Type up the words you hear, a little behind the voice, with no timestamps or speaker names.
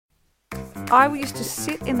I used to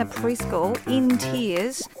sit in the preschool in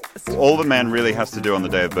tears. All the man really has to do on the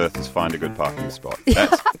day of birth is find a good parking spot.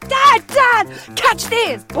 That's... Dad, catch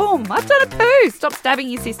this! Boom, I've done a poo! Stop stabbing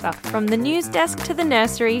your sister. From the news desk to the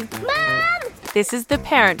nursery, Mum! This is the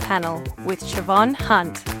Parent Panel with Siobhan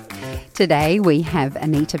Hunt. Today we have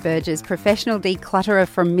Anita Birges, professional declutterer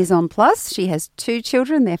from Mise en Place. She has 2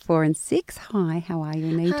 children, they're 4 and 6. Hi, how are you,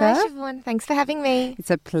 Anita? Hi, Siobhan. Thanks for having me.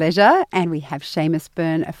 It's a pleasure. And we have Seamus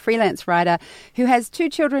Byrne, a freelance writer who has 2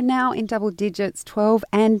 children now in double digits, 12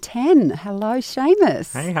 and 10. Hello,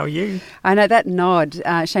 Seamus. Hey, how are you? I know that nod.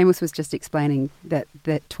 Seamus was just explaining that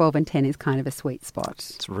 12 and 10 is kind of a sweet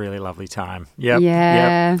spot. It's a really lovely time. Yep.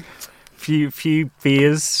 Yeah. Yep. Few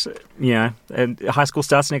fears, and high school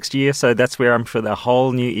starts next year, so that's where I'm sure the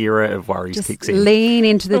whole new era of worries just kicks in. Lean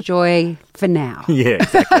into the joy for now. Yeah,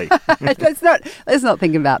 exactly. let's not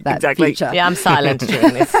think about that future. Yeah, I'm silent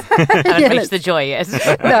during this. Haven't reached the joy yet.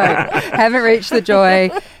 No, haven't reached the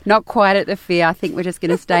joy. Not quite at the fear. I think we're just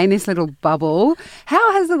going to stay in this little bubble.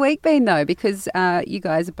 How has the week been, though? Because you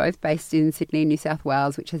guys are both based in Sydney, New South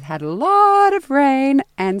Wales, which has had a lot of rain,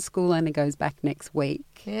 and school only goes back next week.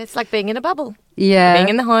 Yeah, it's like being in a bubble. Yeah. Being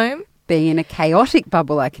in the home. Being in a chaotic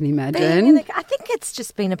bubble, I can imagine. I think it's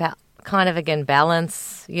just been about kind of, again,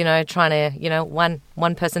 balance, trying to,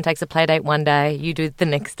 one person takes a play date one day, you do it the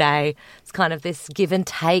next day. It's kind of this give and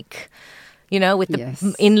take, with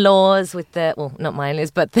the in-laws, with the, well, not my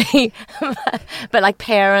in-laws, but but like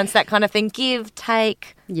parents, that kind of thing. Give,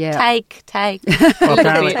 take, take. Well,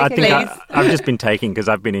 apparently, I think I've just been taking because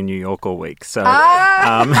I've been in New York all week. So, he left.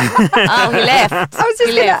 I was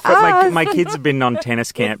just going to ask. My kids have been on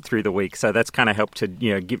tennis camp through the week, so that's kind of helped to,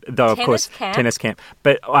 give. Though tennis camp.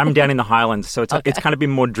 But I'm down in the Highlands, so it's kind of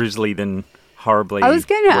been more drizzly than horribly. I was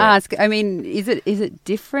going to wet. ask, I mean, is it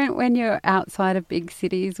different when you're outside of big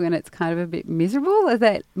cities when it's kind of a bit miserable? Are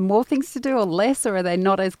there more things to do or less, or are they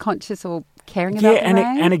not as conscious or caring about the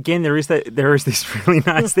rain? And again, there is this really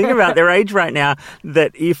nice thing about their age right now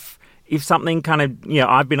that if something kind of,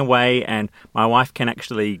 I've been away and my wife can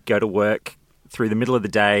actually go to work through the middle of the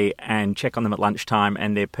day and check on them at lunchtime,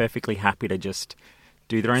 and they're perfectly happy to just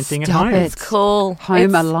do their own thing at home. It's cool.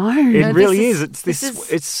 Home alone. It really is.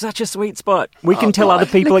 It's such a sweet spot. We can tell other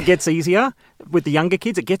people it gets easier. With the younger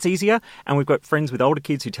kids, it gets easier. And we've got friends with older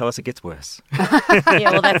kids who tell us it gets worse.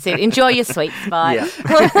 Yeah, well, that's it. Enjoy your sweet spot. Yeah.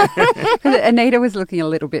 Anita was looking a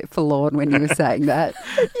little bit forlorn when you were saying that.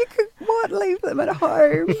 You could leave them at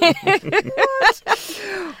home.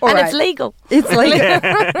 It's legal. It's legal.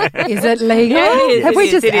 Is it legal? Yeah, it is. Have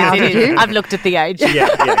we just outed you? I've looked at the age. Yeah,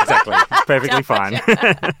 exactly. It's perfectly fine. I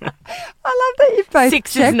love that you've both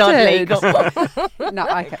 6 is not legal. No,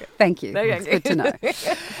 okay. Thank you. It's good to know.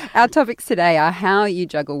 Our topics today are how you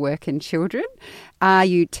juggle work and children. Are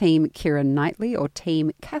you team Keira Knightley or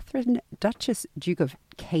team Catherine, Duchess, Duke of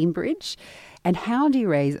Cambridge? And how do you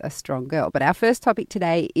raise a strong girl? But our first topic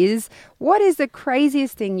today is, what is the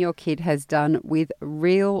craziest thing your kid has done with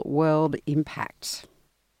real-world impact?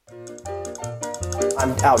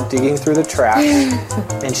 I'm out digging through the trash,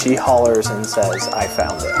 and she hollers and says, "I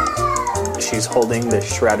found it." She's holding the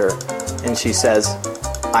shredder, and she says,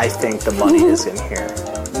 "I think the money is in here."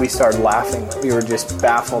 We started laughing. We were just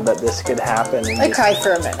baffled that this could happen. And I cried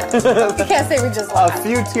for a minute. You can't say we just laughed. A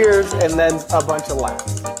few tears and then a bunch of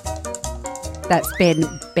laughs. That's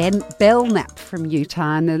Ben Belknap from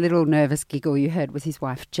Utah, and the little nervous giggle you heard was his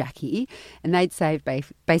wife Jackie, and they'd saved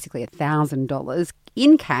basically $1,000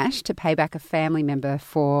 in cash to pay back a family member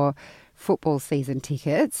for football season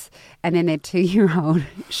tickets, and then their 2-year-old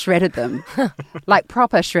shredded them, like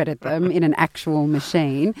proper shredded them in an actual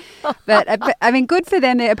machine. But I mean, good for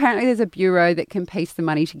them. Apparently there's a bureau that can piece the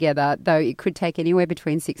money together, though it could take anywhere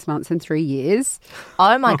between 6 months and 3 years.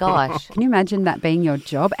 Oh my gosh. Can you imagine that being your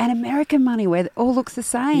job? And American money where it all looks the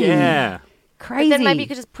same. Yeah. Crazy. But then maybe you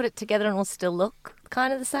could just put it together and it'll still look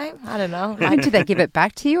kind of the same. I don't know. I mean, do they give it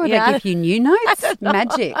back to you, or they give you new notes?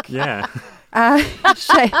 Magic. Yeah.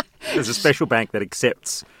 There's a special bank that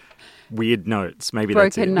accepts weird notes. Maybe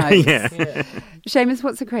broken that's it. notes. Yeah. Seamus,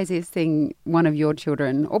 what's the craziest thing one of your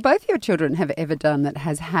children or both your children have ever done that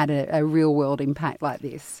has had a real world impact like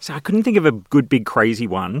this? So I couldn't think of a good, big, crazy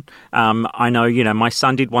one. I know, my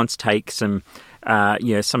son did once take some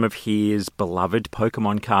of his beloved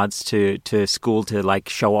Pokemon cards to school to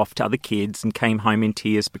show off to other kids, and came home in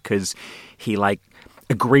tears because he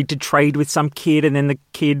agreed to trade with some kid, and then the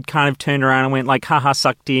kid kind of turned around and went haha,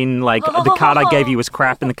 sucked in, the card I gave you was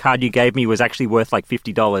crap and the card you gave me was actually worth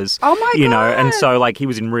 $50. Oh my God. And so he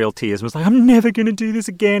was in real tears and was like, I'm never going to do this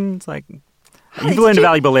again. It's like, you've learned a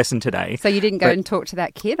valuable lesson today. So you didn't go and talk to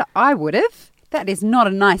that kid? I would have. That is not a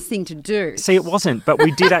nice thing to do. See, it wasn't, but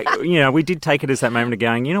we did, we did take it as that moment of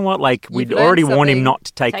going, you know what, like we'd learned already warned him something. not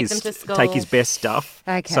to take Take them to his school. take his best stuff.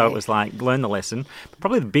 Okay. So it was like learn the lesson. But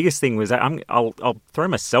probably the biggest thing was that I'll throw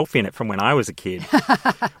myself in it from when I was a kid,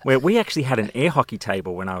 where we actually had an air hockey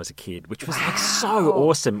table when I was a kid, which was like so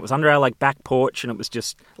awesome. It was under our like back porch, and it was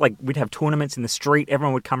just like we'd have tournaments in the street.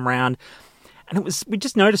 Everyone would come round. And we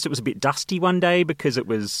just noticed it was a bit dusty one day because it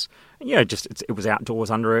was, it was outdoors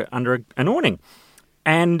under an awning.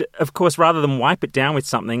 And, of course, rather than wipe it down with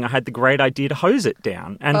something, I had the great idea to hose it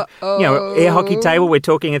down. And, air hockey table, we're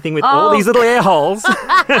talking a thing with all these little air holes.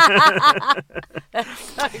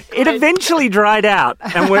 It eventually dried out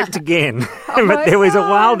and worked again. But there was a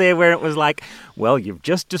while there where it was like, well, you've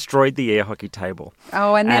just destroyed the air hockey table.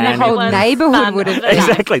 Oh, and then the whole neighbourhood would have...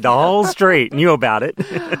 Exactly, the whole street knew about it.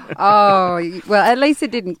 Oh, well, at least it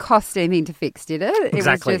didn't cost anything to fix, did it?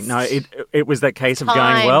 Exactly. Was just... No, it was that case of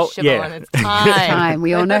Time, going, well, Siobhan, yeah. it's time.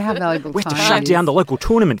 We all know how valuable We time have to shut is. down the local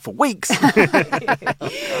tournament for weeks.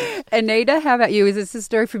 Anita, how about you? Is this a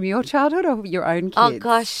story from your childhood or your own kids? Oh,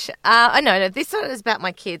 gosh. I know. This one is about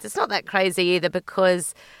my kids. It's not that crazy either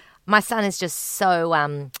because my son is just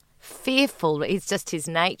so fearful. It's just his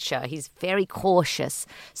nature. He's very cautious,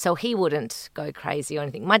 so he wouldn't go crazy or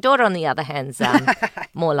anything. My daughter, on the other hand, is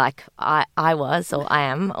more like I was or I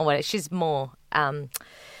am or whatever. She's more...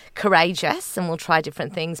 courageous, and we'll try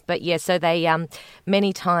different things. But yeah, so they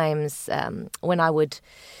many times when I would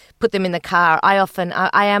put them in the car, I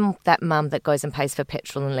am that mum that goes and pays for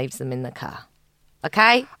petrol and leaves them in the car.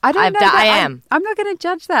 Okay, I don't know. That. I am. I'm not going to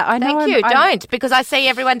judge that. I know. Thank you. Don't, because I see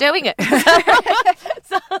everyone doing it.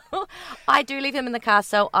 So I do leave them in the car.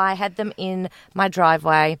 So I had them in my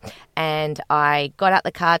driveway, and I got out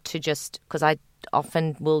the car to just because I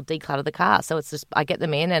often will declutter the car. So it's just I get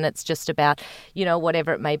them in and it's just about,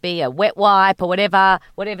 whatever it may be, a wet wipe or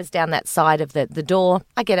whatever's down that side of the door.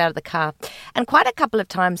 I get out of the car. And quite a couple of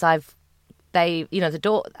times the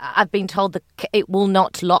door, I've been told that it will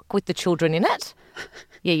not lock with the children in it.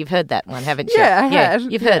 Yeah, you've heard that one, haven't you? Yeah, I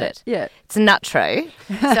have. You've heard it. Yeah. It's not true.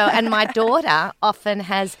 And my daughter often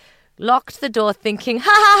has locked the door thinking,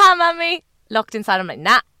 ha ha ha, mummy, locked inside. I'm like,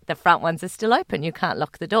 nah, the front ones are still open. You can't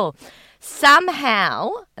lock the door.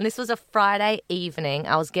 Somehow, and this was a Friday evening,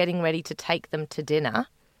 I was getting ready to take them to dinner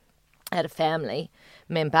at a family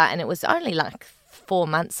member, and it was only like 4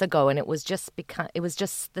 months ago, and it was just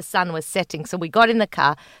the sun was setting. So we got in the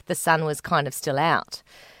car, the sun was kind of still out.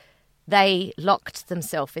 They locked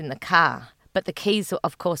themselves in the car, but the keys,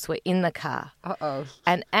 of course, were in the car. Uh-oh.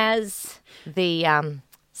 And as the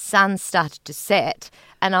sun started to set,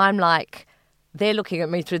 and I'm like, they're looking at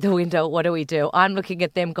me through the window, what do we do? I'm looking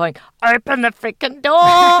at them going, open the freaking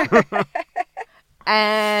door.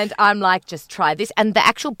 And I'm like, just try this. And the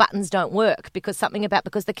actual buttons don't work because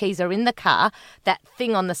the keys are in the car, that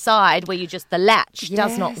thing on the side where the latch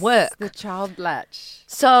does not work. The child latch.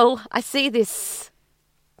 So I see this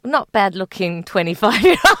not bad looking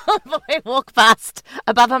 25-year-old boy walk past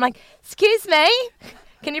above. I'm like, excuse me.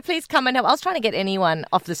 Can you please come and help? I was trying to get anyone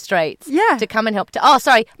off the streets to come and help. Oh,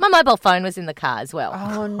 sorry. My mobile phone was in the car as well.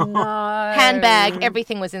 Oh, no. Handbag,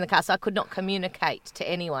 everything was in the car, so I could not communicate to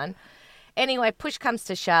anyone. Anyway, push comes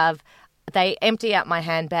to shove. They empty out my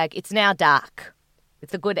handbag. It's now dark.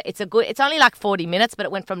 It's only like 40 minutes, but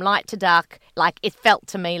it went from light to dark. Like it felt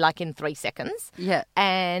to me like in 3 seconds. Yeah.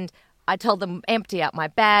 And I told them, empty out my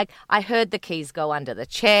bag. I heard the keys go under the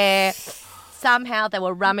chair. Somehow they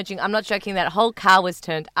were rummaging. I'm not joking. That whole car was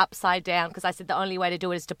turned upside down because I said the only way to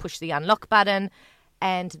do it is to push the unlock button.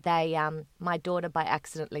 And my daughter by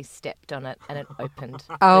accidentally stepped on it and it opened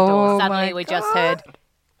the door. Suddenly we just heard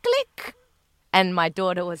click. And my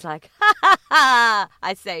daughter was like, ha ha ha,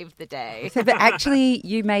 I saved the day. So but actually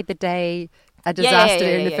you made the day a disaster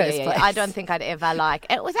in the first place. I don't think I'd ever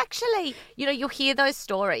it was actually, you'll hear those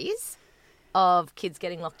stories of kids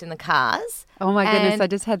getting locked in the cars. Oh my goodness, I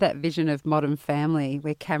just had that vision of Modern Family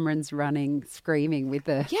where Cameron's running, screaming with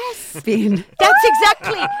the bin. That's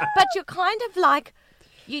exactly. But you're kind of like,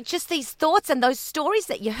 just these thoughts and those stories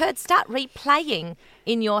that you heard start replaying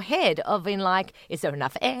in your head is there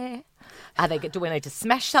enough air? Do I need to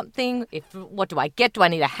smash something? What do I get? Do I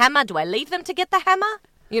need a hammer? Do I leave them to get the hammer?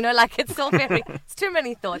 It's all it's too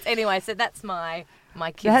many thoughts. Anyway, so that's my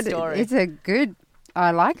kid story.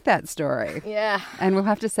 I like that story. Yeah. And we'll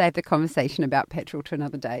have to save the conversation about petrol to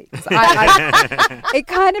another day. It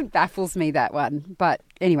kind of baffles me, that one. But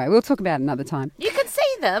anyway, we'll talk about it another time. You can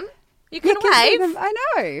see them. You can see wave. them. I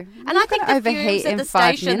know. And I think the fumes at the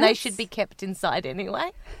station, they should be kept inside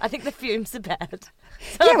anyway. I think the fumes are bad.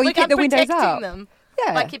 So you keep the windows up. them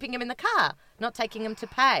by keeping them in the car, not taking them to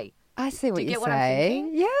pay. I see what Do you you're get what I'm saying.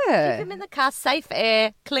 thinking? Yeah. Keep them in the car, safe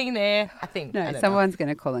air, clean air, I think. I No, don't someone's going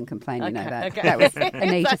to call and complain. You know that. okay. That was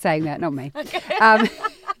Anita saying that, not me.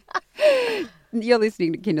 You're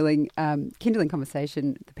listening to Kindling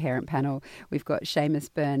Conversation, the parent panel. We've got Seamus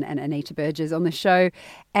Byrne and Anita Birges on the show,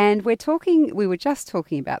 and we were just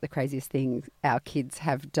talking about the craziest things our kids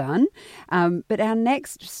have done. But our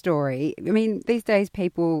next story, I mean, these days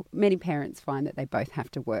many parents find that they both have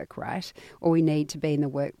to work, right? Or we need to be in the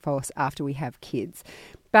workforce after we have kids.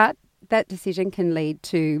 But that decision can lead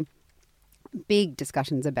to big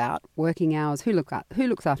discussions about working hours, who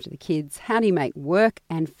looks after the kids, how do you make work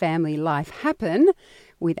and family life happen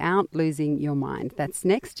without losing your mind. That's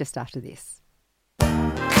next, just after this.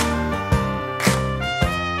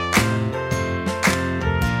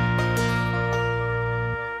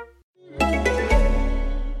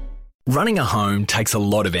 Running a home takes a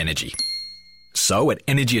lot of energy. So at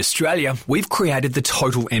Energy Australia, we've created the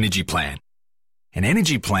Total Energy Plan. An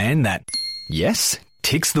energy plan that, yes,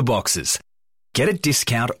 ticks the boxes. Get a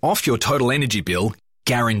discount off your total energy bill,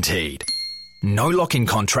 guaranteed. No lock-in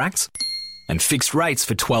contracts and fixed rates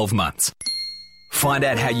for 12 months. Find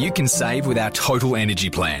out how you can save with our Total Energy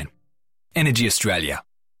Plan. Energy Australia.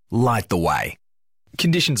 Light the way.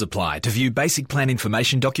 Conditions apply. To view basic plan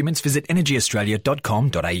information documents, visit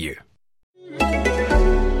energyaustralia.com.au.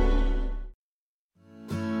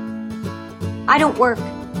 I don't work.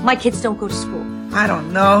 My kids don't go to school. I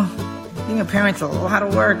don't know. Being a parent's a lot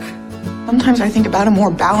of work. Sometimes I think about a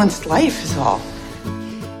more balanced life is all.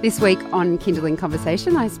 This week on Kindling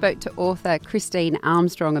Conversation, I spoke to author Christine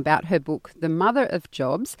Armstrong about her book, The Mother of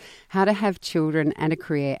Jobs, How to Have Children and a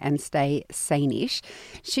Career and Stay Sane-ish.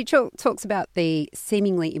 She talks about the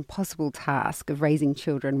seemingly impossible task of raising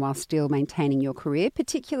children while still maintaining your career,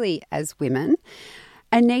 particularly as women.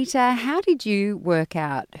 Anita, how did you work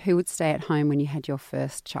out who would stay at home when you had your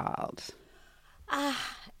first child?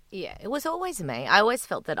 Yeah, it was always me. I always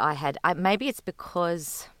felt that maybe it's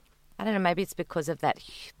because of that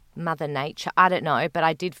mother nature. I don't know, but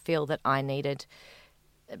I did feel that I needed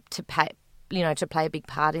to play a big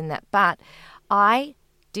part in that. But I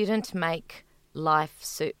didn't make life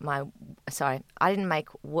suit my work.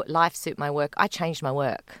 I changed my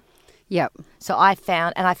work. Yep. So I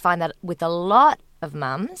find that with a lot of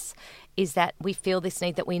mums is that we feel this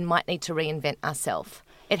need that we might need to reinvent ourselves.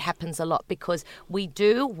 It happens a lot because we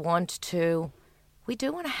do want to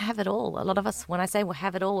have it all. A lot of us, when I say we'll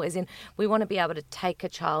have it all, is in we want to be able to take a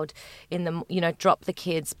child in the, drop the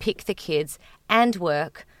kids, pick the kids and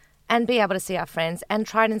work and be able to see our friends and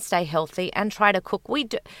try and stay healthy and try to cook.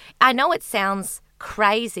 I know it sounds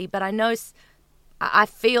crazy, but I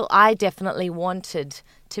feel I definitely wanted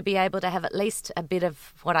to be able to have at least a bit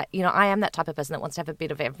of what I am that type of person that wants to have a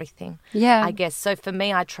bit of everything. Yeah. I guess. So for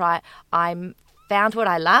me, I found what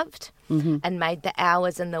I loved and made the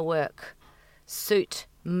hours and the work suit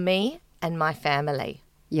me and my family.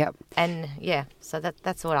 Yep. And so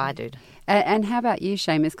that's what I did. And how about you,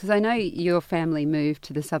 Seamus? Because I know your family moved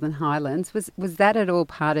to the Southern Highlands. Was that at all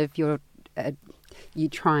part of your you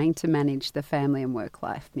trying to manage the family and work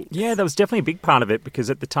life mix? Yeah, that was definitely a big part of it because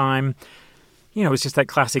at the time, it was just that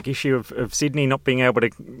classic issue of Sydney not being able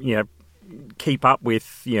to, keep up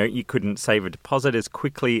with, you couldn't save a deposit as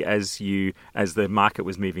quickly as the market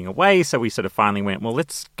was moving away. So we sort of finally went, well,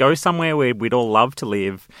 let's go somewhere where we'd all love to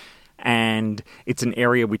live. And it's an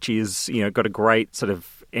area which is, got a great sort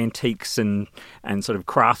of antiques and sort of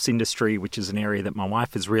crafts industry, which is an area that my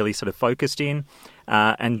wife is really sort of focused in.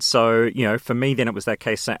 And so, for me, then it was that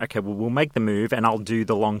case, okay, well, we'll make the move and I'll do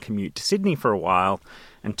the long commute to Sydney for a while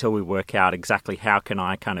until we work out exactly how can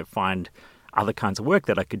I kind of find other kinds of work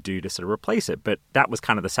that I could do to sort of replace it. But that was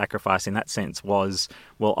kind of the sacrifice in that sense was,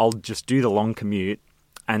 well, I'll just do the long commute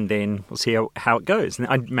and then we'll see how it goes. And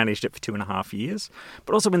I managed it for 2.5 years.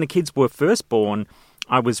 But also when the kids were first born,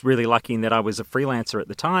 I was really lucky in that I was a freelancer at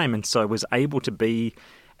the time. And so I was able to be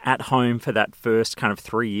at home for that first kind of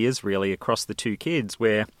 3 years really across the two kids,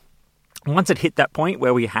 where once it hit that point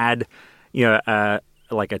where we had,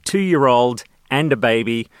 like a 2-year-old and a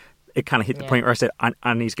baby, it kind of hit the point where I said,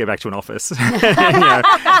 I need to go back to an office.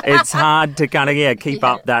 It's hard to kind of, keep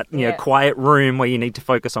up that, quiet room where you need to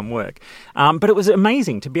focus on work. But it was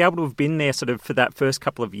amazing to be able to have been there sort of for that first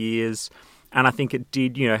couple of years. And I think it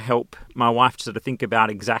did, help my wife to sort of think about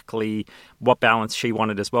exactly what balance she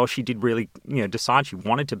wanted as well. She did really, decide she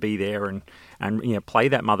wanted to be there and play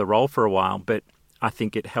that mother role for a while. But I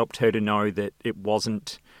think it helped her to know that it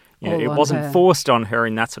wasn't, it wasn't forced on her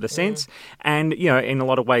in that sort of sense. And, in a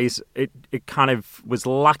lot of ways, it kind of was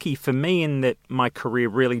lucky for me in that my career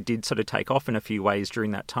really did sort of take off in a few ways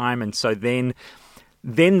during that time. And so then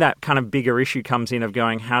then that kind of bigger issue comes in of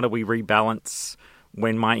going, how do we rebalance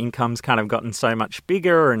when my income's kind of gotten so much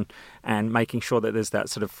bigger and making sure that there's that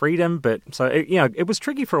sort of freedom. But so, it was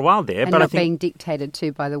tricky for a while there. And but not I think, being dictated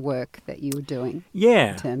to by the work that you were doing.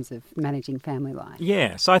 Yeah. In terms of managing family life.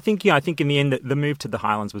 Yeah. So I think in the end, the move to the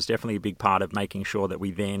Highlands was definitely a big part of making sure that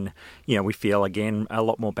we then, we feel again a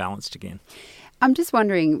lot more balanced again. I'm just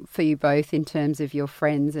wondering for you both in terms of your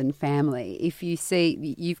friends and family, if you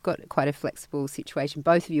see you've got quite a flexible situation,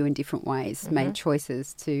 both of you in different ways made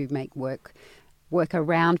choices to make work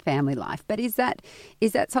around family life. But is that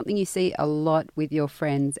something you see a lot with your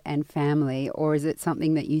friends and family, or is it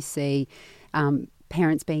something that you see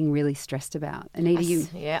parents being really stressed about?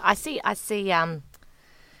 Anita, I see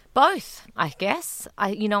both, I guess.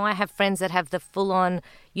 I have friends that have the full-on,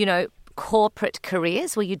 corporate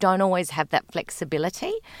careers where you don't always have that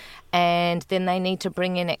flexibility, and then they need to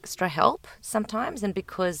bring in extra help sometimes, and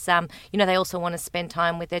because they also want to spend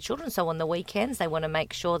time with their children, so on the weekends they want to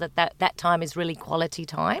make sure that time is really quality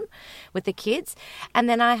time with the kids. And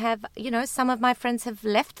then I have some of my friends have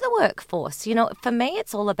left the workforce. For me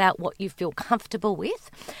it's all about what you feel comfortable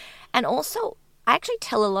with. And also I actually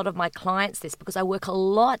tell a lot of my clients this because I work a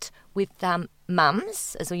lot with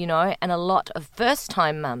mums, as you know, and a lot of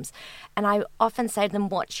first-time mums. And I often say to them,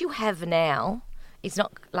 what you have now is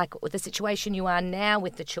not like the situation you are now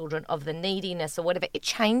with the children of the neediness or whatever. It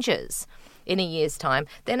changes in a year's time.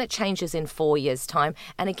 Then it changes in 4 years' time.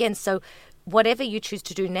 And again, so whatever you choose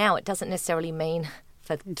to do now, it doesn't necessarily mean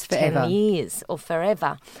for 10 years or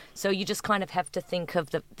forever. So you just kind of have to think of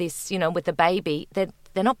this, with the baby,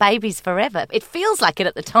 they're not babies forever. It feels like it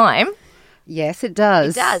at the time. Yes, it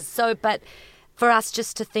does. It does. So, but for us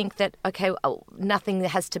just to think that, okay, nothing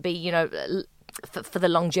has to be, for the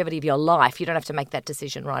longevity of your life. You don't have to make that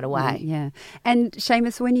decision right away. Yeah. And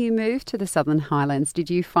Seamus, when you moved to the Southern Highlands, did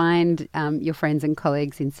you find your friends and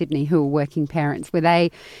colleagues in Sydney who were working parents, were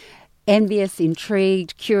they envious,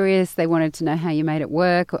 intrigued, curious? They wanted to know how you made it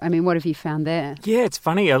work? I mean, what have you found there? Yeah, it's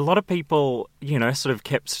funny. A lot of people, sort of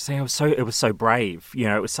kept saying it was so brave.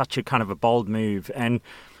 It was such a kind of a bold move. And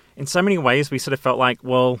in so many ways, we sort of felt like,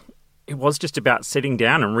 well, it was just about sitting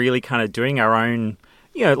down and really kind of doing our own,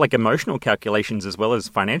 like emotional calculations as well as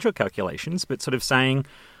financial calculations, but sort of saying,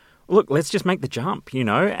 look, let's just make the jump,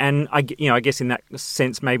 And I guess in that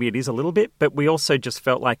sense, maybe it is a little bit, but we also just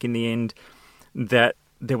felt like in the end that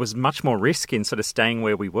there was much more risk in sort of staying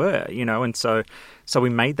where we were, and so we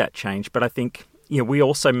made that change. But I think, we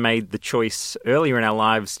also made the choice earlier in our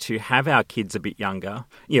lives to have our kids a bit younger,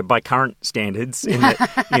 by current standards, in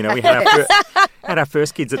that, we had our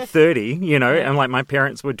first kids at 30, and like my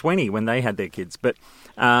parents were 20 when they had their kids. But,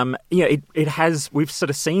 we've sort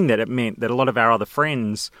of seen that it meant that a lot of our other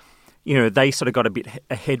friends, they sort of got a bit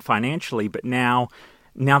ahead financially, but now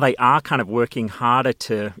they are kind of working harder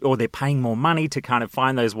or they're paying more money to kind of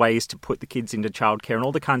find those ways to put the kids into childcare and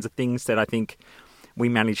all the kinds of things that I think we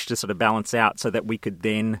managed to sort of balance out so that we could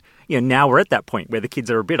then, now we're at that point where the kids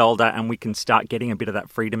are a bit older and we can start getting a bit of that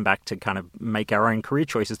freedom back to kind of make our own career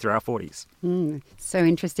choices through our 40s. So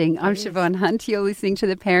interesting. I'm Siobhan Hunt. You're listening to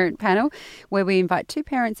The Parent Panel, where we invite two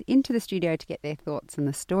parents into the studio to get their thoughts on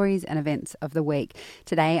the stories and events of the week.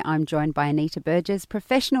 Today, I'm joined by Anita Birges,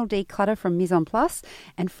 professional declutter from Mise en Place,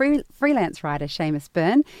 and freelance writer Seamus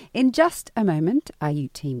Byrne. In just a moment, are you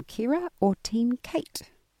Team Keira or Team Kate?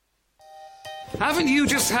 Haven't you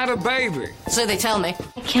just had a baby? So they tell me.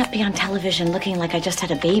 I can't be on television looking like I just had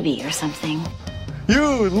a baby or something.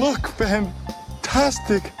 You look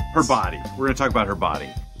fantastic. Her body. We're going to talk about her body.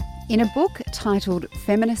 In a book titled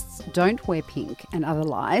Feminists Don't Wear Pink and Other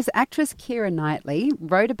Lies, actress Keira Knightley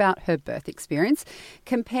wrote about her birth experience,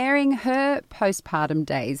 comparing her postpartum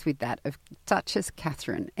days with that of Duchess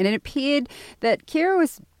Catherine. And it appeared that Keira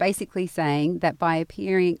was basically saying that by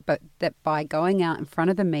going out in front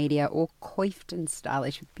of the media, all coiffed and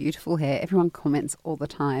stylish with beautiful hair, everyone comments all the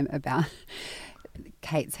time about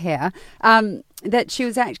Kate's hair,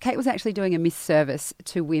 that Kate was actually doing a disservice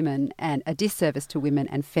to women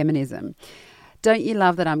and feminism. Don't you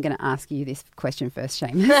love that I'm going to ask you this question first,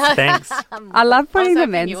 Seamus? Thanks. I love putting the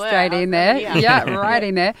men straight in there. Yeah, right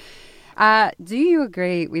in there. Do you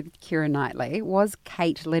agree with Keira Knightley? Was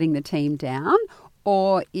Kate letting the team down,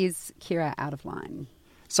 or is Keira out of line?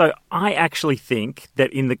 So I actually think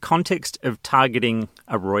that in the context of targeting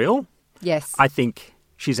a royal, yes, I think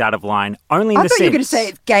she's out of line. Only in the sense... I thought you were going to say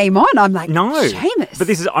it's game on. I'm like, no, Seamus. But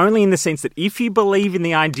this is only in the sense that if you believe in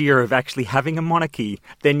the idea of actually having a monarchy,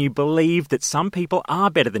 then you believe that some people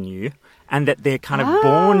are better than you and that they're kind of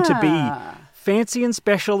born to be fancy and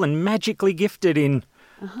special and magically gifted in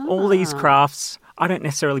all these crafts. I don't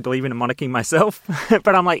necessarily believe in a monarchy myself,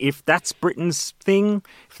 but I'm like, if that's Britain's thing,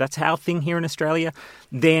 if that's our thing here in Australia,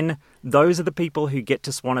 then those are the people who get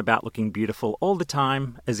to swan about looking beautiful all the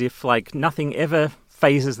time, as if like nothing ever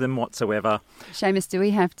phases them whatsoever. Seamus, do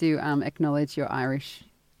we have to acknowledge your Irish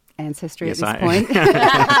ancestry at this point?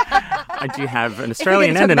 I do have an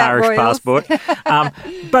Australian and an Irish passport.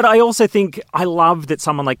 But I also think I love that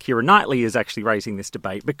someone like Keira Knightley is actually raising this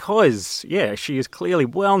debate because, she is clearly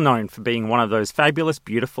well known for being one of those fabulous,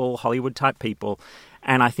 beautiful Hollywood-type people.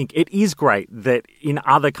 And I think it is great that in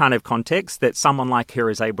other kind of contexts that someone like her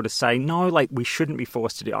is able to say, no, like we shouldn't be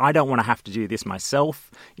forced to do. I don't want to have to do this myself.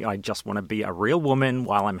 I just want to be a real woman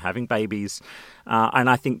while I'm having babies. And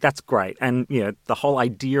I think that's great. And, the whole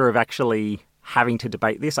idea of actually having to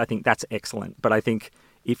debate this, I think that's excellent. But I think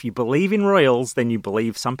if you believe in royals, then you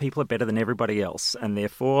believe some people are better than everybody else. And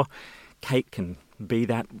therefore, Kate can be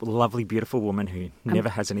that lovely, beautiful woman who never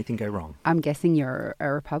has anything go wrong. I'm guessing you're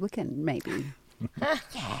a Republican, maybe.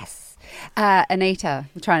 Yes. Anita,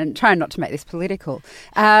 trying not to make this political.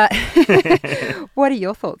 What are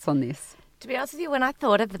your thoughts on this? To be honest with you, when I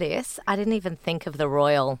thought of this, I didn't even think of the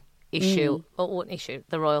royal issue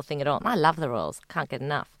the royal thing at all. I love the royals. Can't get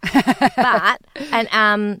enough.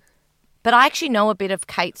 But I actually know a bit of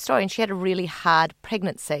Kate's story, and she had a really hard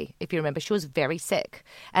pregnancy, if you remember. She was very sick.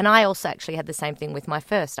 And I also actually had the same thing with my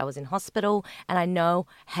first. I was in hospital, and I know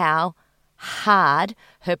how hard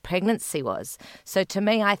her pregnancy was. So to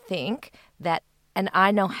me, I think that, and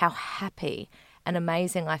I know how happy and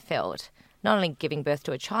amazing I felt, not only giving birth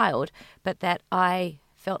to a child, but that I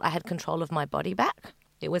felt I had control of my body back.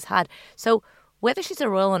 It was hard. So whether she's a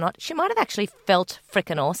royal or not, she might have actually felt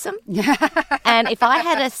frickin' awesome. And if I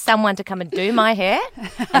had someone to come and do my hair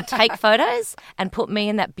and take photos and put me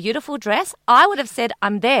in that beautiful dress, I would have said,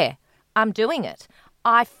 I'm there. I'm doing it.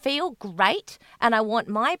 I feel great, and I want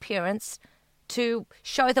my appearance to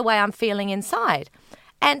show the way I'm feeling inside.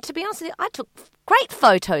 And to be honest with you, I took great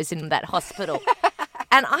photos in that hospital.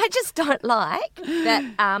 And I just don't like that.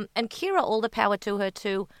 And Keira, all the power to her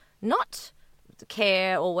to not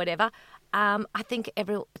care or whatever. I think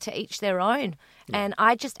to each their own. Yeah. And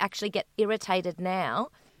I just actually get irritated now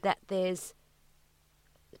that there's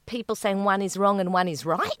people saying one is wrong and one is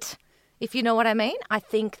right, if you know what I mean. I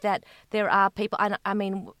think that there are people, I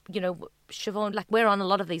mean, Siobhan, like we're on a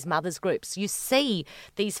lot of these mothers groups. You see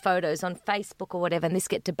these photos on Facebook or whatever, and this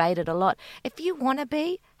get debated a lot. If you want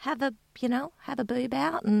to have a boob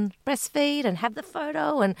out and breastfeed and have the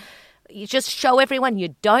photo and you just show everyone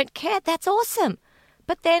you don't care, that's awesome.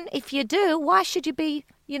 But then if you do, why should you be,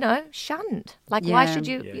 shunned? Like, why should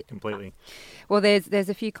you? Yeah, completely. Well, there's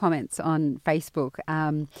a few comments on Facebook.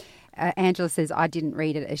 Angela says, I didn't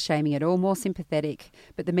read it as shaming at all, more sympathetic,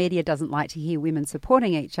 but the media doesn't like to hear women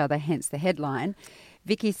supporting each other, hence the headline.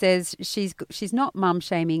 Vicky says she's not mum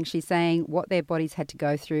shaming. She's saying what their bodies had to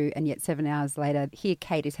go through, and yet 7 hours later, here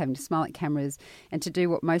Kate is having to smile at cameras and to do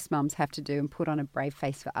what most mums have to do and put on a brave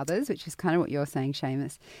face for others, which is kind of what you're saying,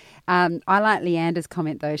 Seamus. I like Leander's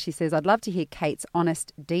comment, though. She says, I'd love to hear Kate's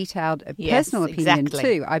honest, detailed, personal opinion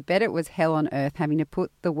too. I bet it was hell on earth having to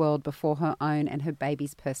put the world before her own and her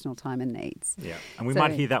baby's personal time and needs. Yeah, and we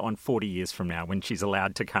might hear that one 40 years from now when she's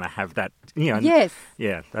allowed to kind of have that, Yes.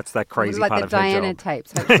 Yeah, that's that crazy part of her job. Like the Diana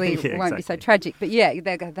tapes, hopefully it won't be so tragic. But yeah,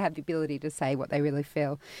 they have the ability to say what they really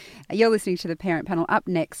feel. You're listening to The Parent Panel. Up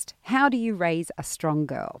next, how do you raise a strong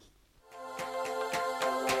girl?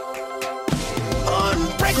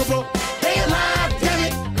 Unbreakable, they alive, damn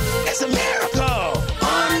it, it's a miracle.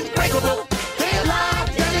 Unbreakable, they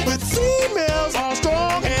alive, damn it, with females are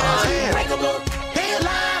strong and unbreakable, they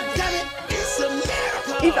alive, damn it, it's a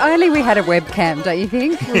miracle. If only we had a webcam, don't you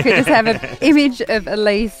think? We could just have an image of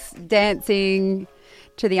Elise dancing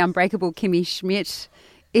to the unbreakable Kimmy Schmidt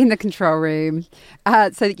in the control room.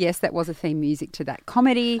 So, yes, that was a theme music to that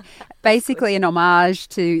comedy. Basically an homage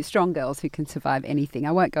to strong girls who can survive anything.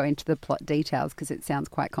 I won't go into the plot details because it sounds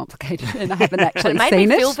quite complicated and I haven't actually seen it. It made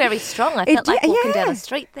me feel very strong. I felt like walking down the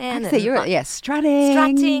street then. So you were,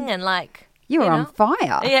 strutting and like... You were on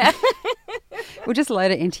fire. Yeah. We'll just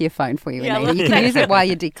load it into your phone for you, Anita. You can use it while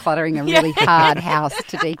you're decluttering a really hard house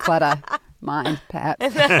to declutter. Mine, perhaps.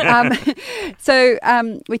 So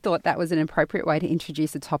we thought that was an appropriate way to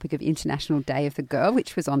introduce the topic of International Day of the Girl,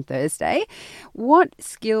 which was on Thursday. What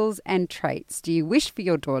skills and traits do you wish for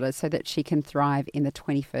your daughter so that she can thrive in the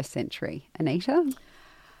 21st century? Anita?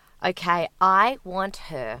 Okay, I want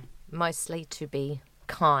her mostly to be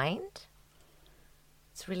kind.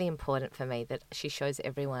 It's really important for me that she shows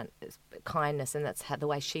everyone kindness, and that's the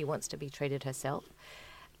way she wants to be treated herself.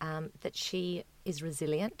 That she is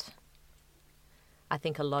resilient. I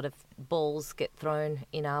think a lot of balls get thrown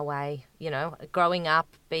in our way, growing up,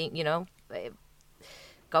 being,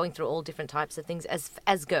 going through all different types of things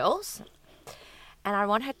as girls. And I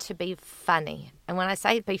want her to be funny. And when I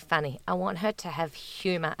say be funny, I want her to have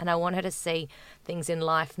humour, and I want her to see things in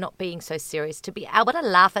life not being so serious, to be able to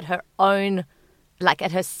laugh at her own, like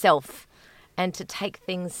at herself, and to take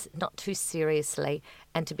things not too seriously,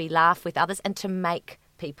 and to be laugh with others and to make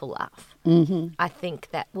people laugh. Mm-hmm. I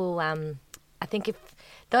think that will, I think if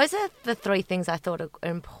those are the three things I thought are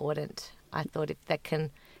important. I thought if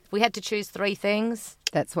we had to choose three things,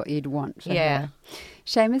 that's what you'd want for yeah. her.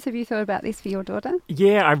 Seamus, have you thought about this for your daughter?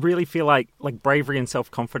 Yeah, I really feel like bravery and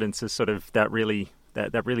self-confidence is sort of that really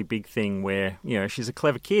big thing where, she's a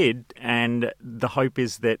clever kid, and the hope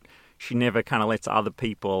is that she never kind of lets other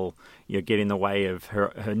people get in the way of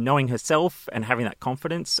her knowing herself and having that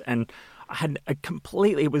confidence. And I had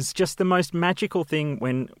it was just the most magical thing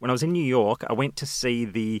when I was in New York. I went to see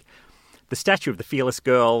the statue of the fearless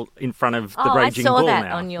girl in front of the Raging Bull. I saw that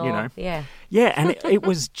now, on your, Yeah, and it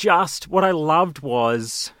was just, what I loved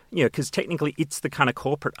was, because technically it's the kind of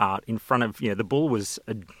corporate art in front of, the bull was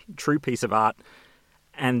a true piece of art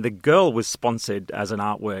and the girl was sponsored as an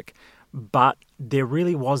artwork. But there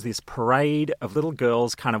really was this parade of little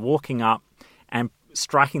girls kind of walking up and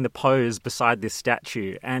striking the pose beside this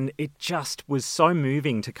statue. And it just was so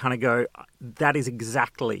moving to kind of go, that is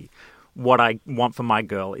exactly what I want for my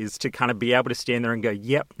girl, is to kind of be able to stand there and go,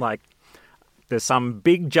 yep, like there's some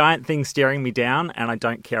big giant thing staring me down and I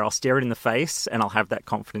don't care. I'll stare it in the face and I'll have that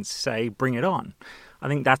confidence to say, bring it on. I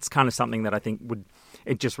think that's kind of something that I think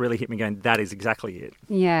it just really hit me going, that is exactly it.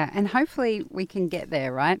 Yeah, and hopefully we can get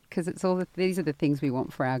there, right? Because it's these are the things we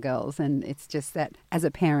want for our girls, and it's just that as a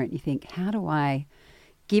parent you think, how do I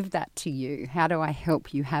give that to you? How do I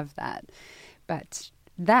help you have that? But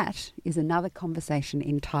that is another conversation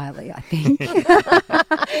entirely, I think.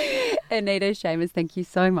 Anita, Seamus, thank you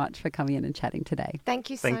so much for coming in and chatting today. Thank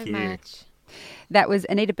you so much. That was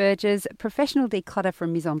Anita Birges, professional declutter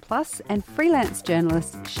from Mise en Place, and freelance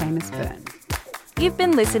journalist Seamus Byrne. You've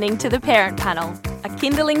been listening to The Parent Panel, a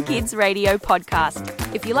Kindling Kids radio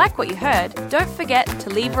podcast. If you like what you heard, don't forget to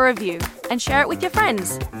leave a review and share it with your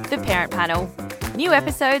friends. The Parent Panel. New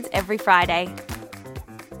episodes every Friday.